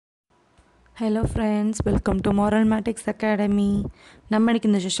Hello friends, welcome to Marvelmatix Academy. நம்ம இன்னைக்கு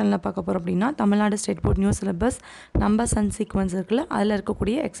இந்த செஷன்ல பார்க்க போறோம் அப்படினா Tamil Nadu state board new syllabus numbers and sequence இருக்குல அதுல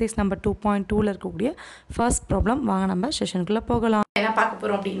இருக்கக்கூடிய எக்ஸசைஸ் நம்பர் 2.2 ல இருக்கக்கூடிய ஃபர்ஸ்ட் ப்ராப்ளம் வாங்க நம்ம செஷனுக்குள்ள போகலாம். என்ன பார்க்க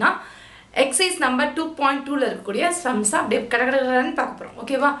போறோம் அப்படினா எக்ஸசைஸ் நம்பர் 2.2 ல இருக்கக்கூடிய சம்ஸ் அப்படியே கடகடன்னு பார்க்க போறோம்.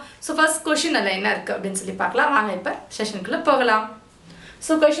 ஓகேவா? சோ ஃபர்ஸ்ட் क्वेश्चन அல்ல என்ன இருக்கு அப்படினு சொல்லி பார்க்கலாம். வாங்க இப்ப செஷனுக்குள்ள போகலாம்.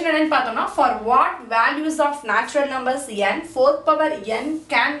 So question என்னன்னு பார்த்தோம்னா for what values of natural numbers n 4th power n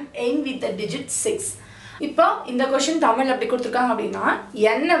can end with the digit 6. இப்போ இந்த क्वेश्चन தமிழ்ல எப்படி கொடுத்திருக்காங்க அப்படினா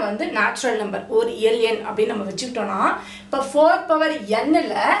n வந்து natural number ஒரு இயல் எண் அப்படி நம்ம வெச்சிட்டோம்னா இப்போ 4th power n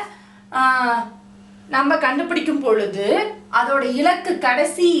ல நம்ம கண்டுபிடிக்கும் பொழுது அதோட இலக்கு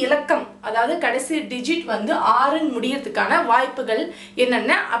கடைசி இலக்கம் அதாவது கடைசி டிஜிட் வந்து 6 ன்னு முடியறதுக்கான வாய்ப்புகள்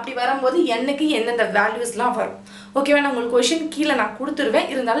என்னென்ன அப்படி வரும்போது n க்கு என்னென்ன வேல்யூஸ்லாம் வரும். ஓகேவா? நான் உங்களுக்கு क्वेश्चन கீழ நான் கொடுத்துருவேன்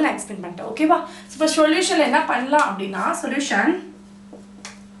இருந்தாலும் நான் எக்ஸ்பிளைன் பண்ணிட்டேன். ஓகேவா? இப்போ சொல்யூஷன்ல என்ன பண்ணலாம் அப்படினா சொல்யூஷன்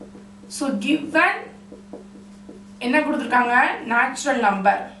so given என்ன கொடுத்திருக்காங்க natural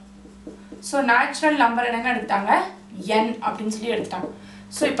number so natural number என்னங்க எடுத்தாங்க n அப்படினு சொல்லி எடுத்துட்டாங்க.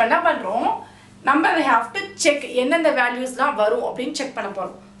 சோ இப்போ என்ன பண்றோம் நம்ம we have to check என்னென்ன வேல்யூஸ்லாம் வரும் அப்படினு செக் பண்ண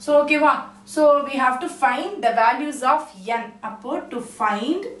போறோம். சோ ஓகேவா? so we have to find the values of n. அப்போ to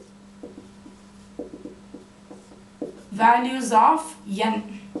find values of n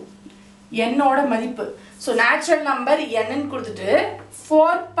n ஓட மதிப்பு so natural number n ன்னு கொடுத்துட்டு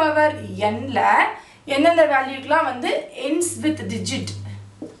 4 power n ல என்னென்ன வேல்யூக்குலாம் வந்து ends with digit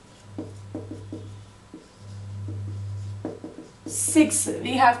 6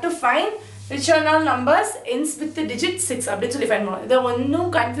 we have to find which are all numbers ends with the digit 6 அப்படி சொல்லி ஃபைண்ட் பண்ணனும். இத ஒண்ணும்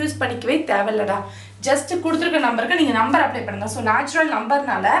கன்ஃபியூஸ் பண்ணிக்கவே தேவையில்லடா. ஜஸ்ட் கொடுத்திருக்க நம்பருக்கு நீங்க நம்பர் அப்ளை பண்ணுங்க. So natural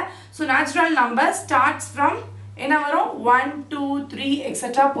நம்பர்னால so natural number starts from என்ன வரும் 1 2 3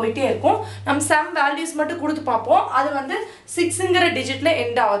 எக்ஸெட்ரா போயிட்டே இருக்கும். நம்ம சம் வேல்யூஸ் மட்டும் கொடுத்து பாப்போம். அது வந்து 6ங்கற டிஜிட்ல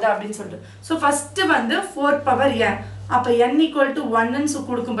எண்ட் ஆகுது அப்படினு சொல்லிட்டு. சோ ஃபர்ஸ்ட் வந்து 4 பவர் n. அப்ப n = 1 ன்னு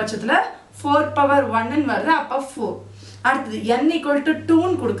கொடுக்கும் பட்சத்துல 4 பவர் 1 ன்னு வருது. அப்ப 4. அடுத்து n = 2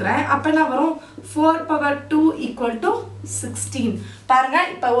 ன்னு கொடுக்கிறேன். அப்ப என்ன வரும் 4 பவர் 2 = 16. பாருங்க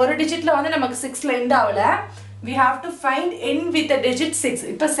இப்ப ஒரு டிஜிட்ல வந்து நமக்கு 6 ல எண்ட் ஆவல. We have to find n with the digit 6.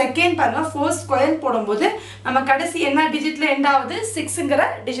 இப்ப செகண்ட் பாருங்க 4 ஸ்கொயர் போடும்போது நம்ம கடைசி என்ன டிஜிட்ல எண்ட் ஆகுது 6ங்கற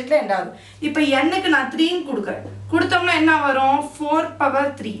டிஜிட்ல எண்ட் ஆகுது. இப்ப n க்கு நான் 3 ன்னு கொடுக்கிறேன். கொடுத்தோம்னா என்ன வரும் 4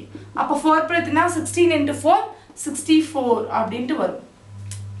 பவர் 3. அப்ப 4 பவர் 3 னா 16 * 4 64 அப்படினு வரும்.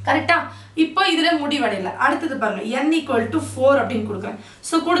 கரெக்ட்டா? இப்போ இதுல முடிவடையல. அடுத்து பாருங்க n = 4 அப்படினு கொடுக்கிறேன்.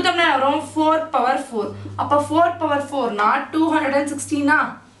 சோ கொடுத்தோம்னா வரும் 4 பவர் 4. அப்ப 4 பவர் 4 னா 216 னா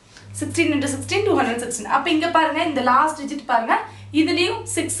 16 * 16 216. அப்ப இங்க பாருங்க இந்த லாஸ்ட் டிஜிட் பாருங்க இதுலயும்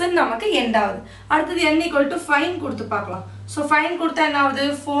 6 ன்னு நமக்கு எண்ட் ஆகுது. அடுத்து n = 5 கொடுத்து பார்க்கலாம். சோ 5 கொடுத்தா என்ன ஆகுது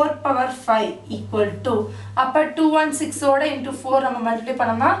 4 பவர் 5 = அப்ப 216 ஓட into 4 நம்ம மல்டிப்ளை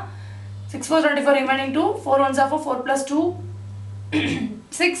பண்ணோம்னா 6 4 24 remaining 2 4 1s are 4 plus 2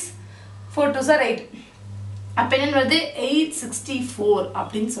 6 4 2s are 8. அப்ப என்ன வருது 864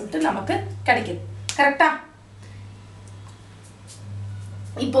 அப்படினு சொல்லிட்டு நமக்கு கிடைக்குது. கரெக்ட்டா?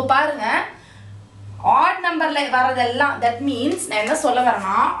 இப்போ பாருங்க odd numberல வரதெல்லாம் that means நான் என்ன சொல்ல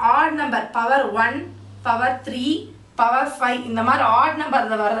வரேன்னா odd number power 1 power 3 power 5 இந்த மாதிரி odd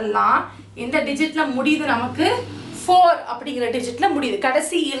numberல வரதெல்லாம் இந்த டிஜிட்ல முடியுது நமக்கு 4 அப்படிங்கிற டிஜிட்ல முடியுது.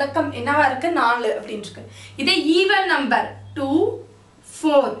 கடைசி இலக்கம் என்னவா இருக்கு 4 அப்படினு இருக்கு. இதே ஈவன் நம்பர் 2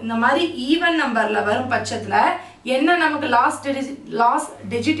 4 இந்த மாதிரி ஈவன் நம்பர்ல வரும் பட்சத்துல என்ன நமக்கு லாஸ்ட்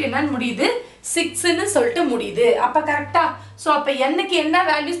டிஜிட் என்னன்னு முடியுது 6 ன்னு சொல்லிட்டு முடியுது. அப்ப கரெக்ட்டா? சோ அப்ப n க்கு என்ன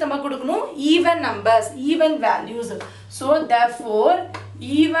வேல்யூஸ் நம்ம கொடுக்கணும் even numbers even values. So therefore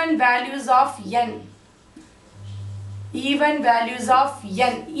even values of n even values of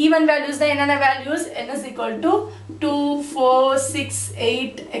n even values தான் என்னென்ன values n is equal to 2 4 6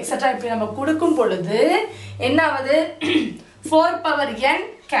 8 etc. இப்படி நம்ம கொடுக்கும் பொழுது என்ன ஆகுது 4 power n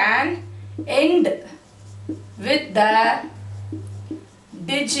can end with the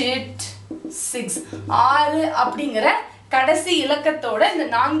digit 6 6 அப்படிங்கற கடைசி இலக்கத்தோட இந்த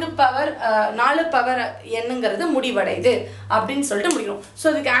 4 பவர் என்னங்கிறது முடிவடையுது அப்படினு சொல்லிட்டு முடியும். சோ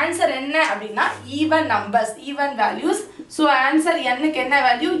இதுக்கு ஆன்சர் என்ன அப்படினா even numbers even values. So answer n க்கு என்ன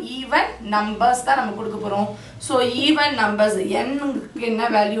வேல்யூ ஈவன் நம்பர்ஸ் தான் நம்ம கொடுக்க போறோம். சோ ஈவன் நம்பர்ஸ் n க்கு என்ன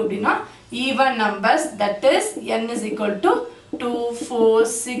வேல்யூ அப்படினா even numbers that is n is equal to 2 4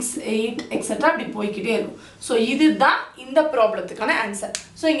 6 8 etc. அப்படி போயிட்டே இருக்கும். சோ இதுதான் இந்த ப்ராப்ளத்துக்கான ஆன்சர்.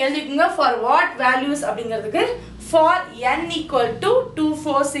 சோ இங்க எழுதிக்கங்க for what values அப்படிங்கிறதுக்கு for n equal to 2,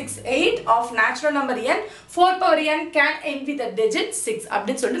 4, 6, 8 of natural number n, 4 power n can end with the digit 6.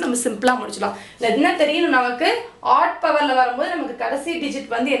 அப்படின்னு சொல்லிட்டு நம்ம சிம்பிளா முடிச்சலாம். என்ன தெரியும் நமக்கு odd powerல வரும்போது நமக்கு கடைசி digit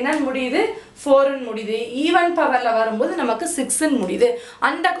வந்து என்னன்னு முடியுது 4 ன்னு முடியுது. even powerல வரும்போது நமக்கு 6 ன்னு முடியுது.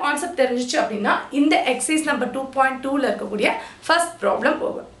 அந்த கான்செப்ட் தெரிஞ்சிச்சு அப்படின்னா இந்த exercise number 2.2ல இருக்கக்கூடிய first problem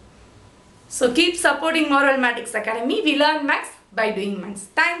over. So keep supporting Marvelmatix Academy. We learn maths by doing maths.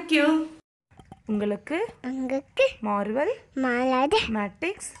 Thank you. உங்களுக்கு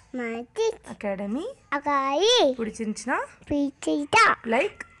Marvelmatix Academy பிடிச்சிருந்துச்சுன்னா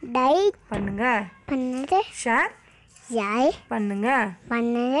லைக் பண்ணுங்க, ஷேர் பண்ணுங்க,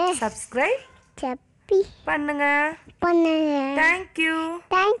 சப்ஸ்கிரைப் பண்ணுங்க. Thank you.